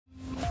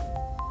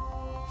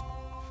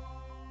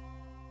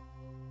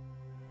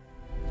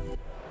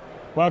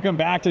Welcome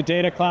back to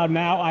Data Cloud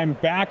Now. I'm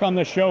back on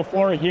the show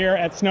floor here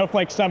at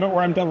Snowflake Summit,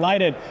 where I'm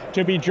delighted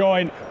to be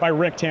joined by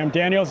Rick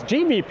Tamm-Daniels,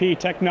 GVP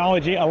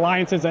Technology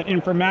Alliances at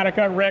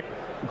Informatica. Rick,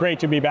 great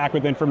to be back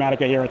with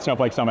Informatica here at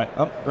Snowflake Summit.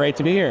 Oh, great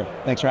to be here.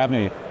 Thanks for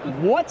having me.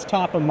 What's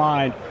top of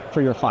mind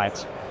for your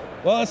clients?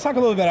 Well, let's talk a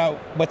little bit about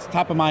what's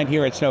top of mind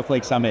here at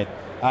Snowflake Summit,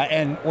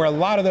 and where a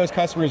lot of those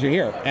customers are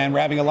here, and we're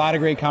having a lot of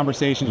great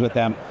conversations with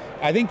them.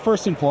 I think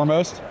first and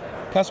foremost,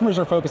 customers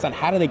are focused on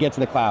how do they get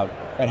to the cloud,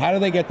 and how do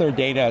they get their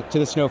data to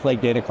the Snowflake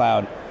Data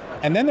Cloud.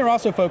 And then they're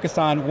also focused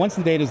on, once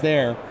the data's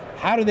there,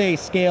 how do they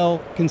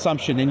scale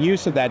consumption and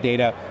use of that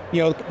data?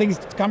 You know,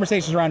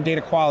 conversations around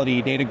data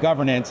quality, data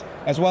governance,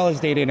 as well as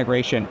data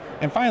integration.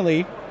 And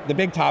finally, the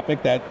big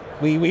topic that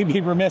we'd be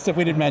remiss if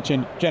we didn't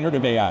mention,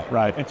 generative AI.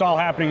 Right, it's all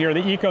happening here.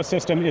 The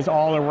ecosystem is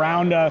all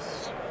around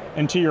us.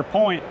 And to your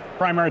point,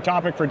 primary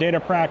topic for data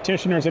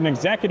practitioners and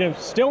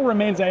executives still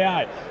remains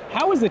AI.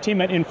 How is the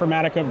team at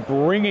Informatica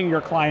bringing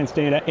your clients'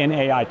 data in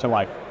AI to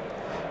life?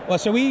 Well,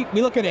 so we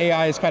look at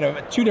AI as kind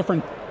of two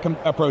different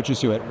approaches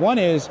to it. One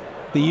is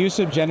the use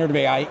of generative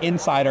AI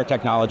inside our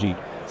technology.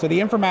 So the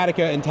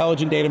Informatica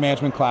Intelligent Data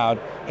Management Cloud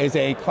is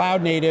a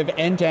cloud-native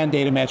end-to-end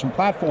data management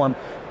platform,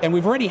 and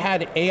we've already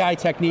had AI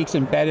techniques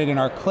embedded in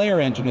our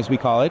CLAIRE engine, as we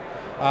call it,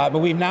 but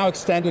we've now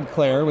extended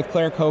CLAIRE with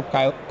CLAIRE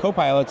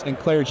Copilots and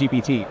CLAIRE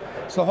GPT.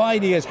 So the whole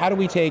idea is, how do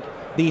we take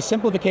the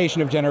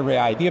simplification of generative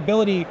AI, the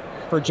ability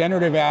for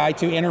generative AI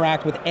to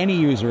interact with any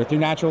user through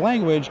natural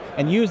language,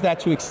 and use that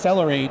to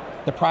accelerate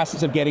the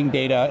process of getting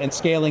data and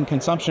scaling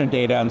consumption of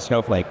data on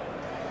Snowflake.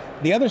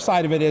 The other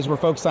side of it is we're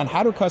focused on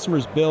how do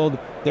customers build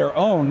their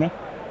own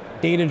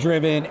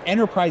data-driven,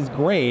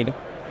 enterprise-grade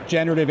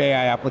generative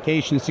AI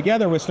applications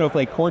together with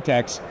Snowflake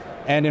Cortex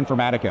and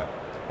Informatica.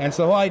 And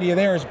so the whole idea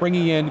there is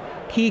bringing in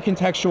key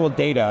contextual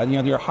data, you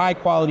know, your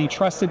high-quality,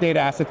 trusted data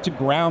assets to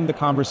ground the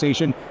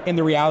conversation in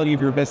the reality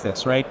of your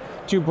business, right?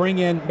 To bring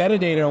in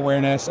metadata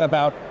awareness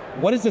about,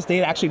 what does this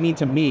data actually mean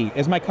to me?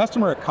 Is my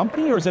customer a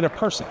company or is it a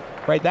person,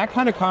 right? That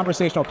kind of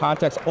conversational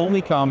context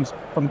only comes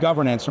from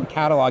governance, from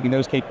cataloging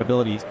those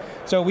capabilities.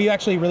 So we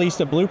actually released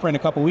a blueprint a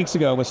couple weeks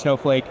ago with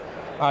Snowflake,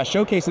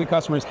 showcasing to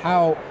customers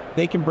how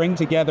they can bring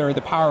together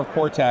the power of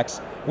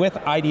Cortex with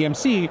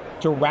IDMC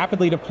to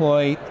rapidly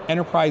deploy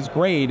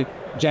enterprise-grade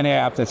Gen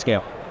AI apps at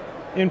scale.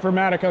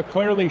 Informatica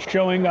clearly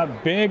showing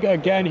up big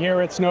again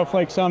here at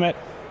Snowflake Summit.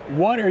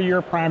 What are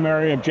your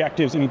primary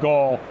objectives and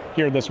goal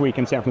here this week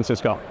in San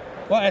Francisco?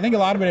 Well, I think a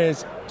lot of it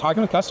is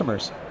talking with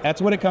customers.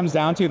 That's what it comes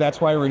down to. That's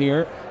why we're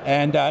here.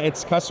 And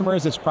it's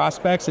customers, it's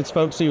prospects, it's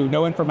folks who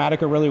know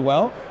Informatica really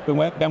well,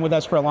 been with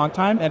us for a long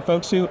time, and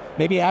folks who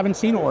maybe haven't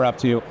seen what we're up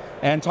to,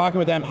 and talking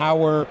with them how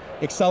we're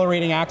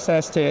accelerating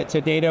access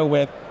to data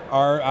with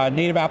our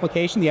native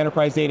application, the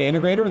Enterprise Data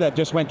Integrator that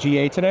just went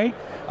GA today.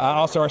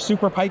 Also our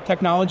Super Pipe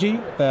technology,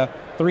 the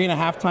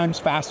 3.5 times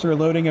faster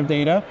loading of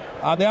data.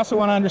 They also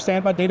want to understand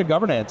about data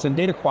governance and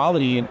data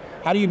quality, and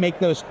how do you make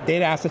those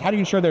data assets, how do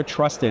you ensure they're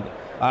trusted?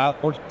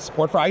 Or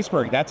support for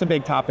Iceberg, that's a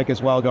big topic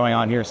as well going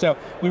on here. So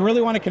we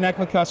really want to connect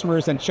with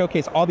customers and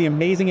showcase all the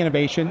amazing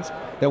innovations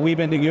that we've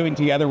been doing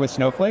together with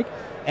Snowflake,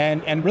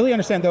 and really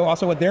understand though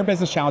also what their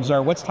business challenges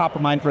are, what's top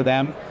of mind for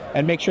them,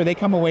 and make sure they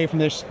come away from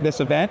this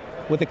event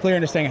with a clear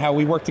understanding of how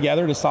we work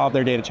together to solve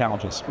their data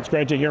challenges. It's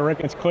great to hear,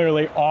 Rick. It's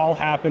clearly all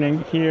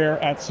happening here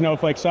at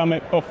Snowflake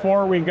Summit.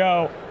 Before we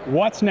go,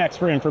 what's next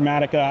for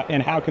Informatica,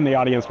 and how can the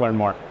audience learn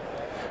more?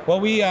 Well,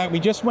 we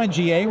just went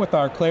GA with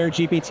our CLAIRE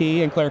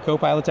GPT and CLAIRE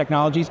Copilot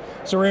technologies,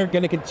 so we're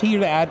going to continue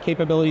to add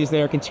capabilities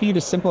there, continue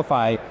to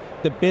simplify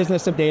the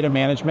business of data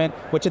management,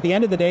 which at the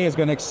end of the day is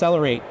going to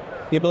accelerate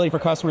the ability for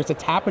customers to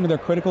tap into their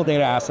critical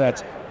data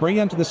assets, bring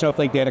them to the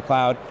Snowflake Data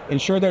Cloud,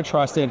 ensure they're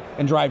trusted,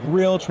 and drive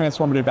real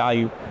transformative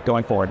value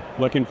going forward.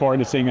 Looking forward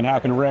to seeing it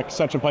happen. Rick,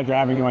 such a pleasure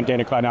having you on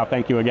Data Cloud Now.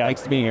 Thank you again.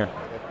 Thanks for being here.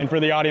 And for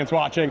the audience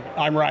watching,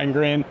 I'm Ryan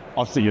Green.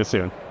 I'll see you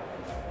soon.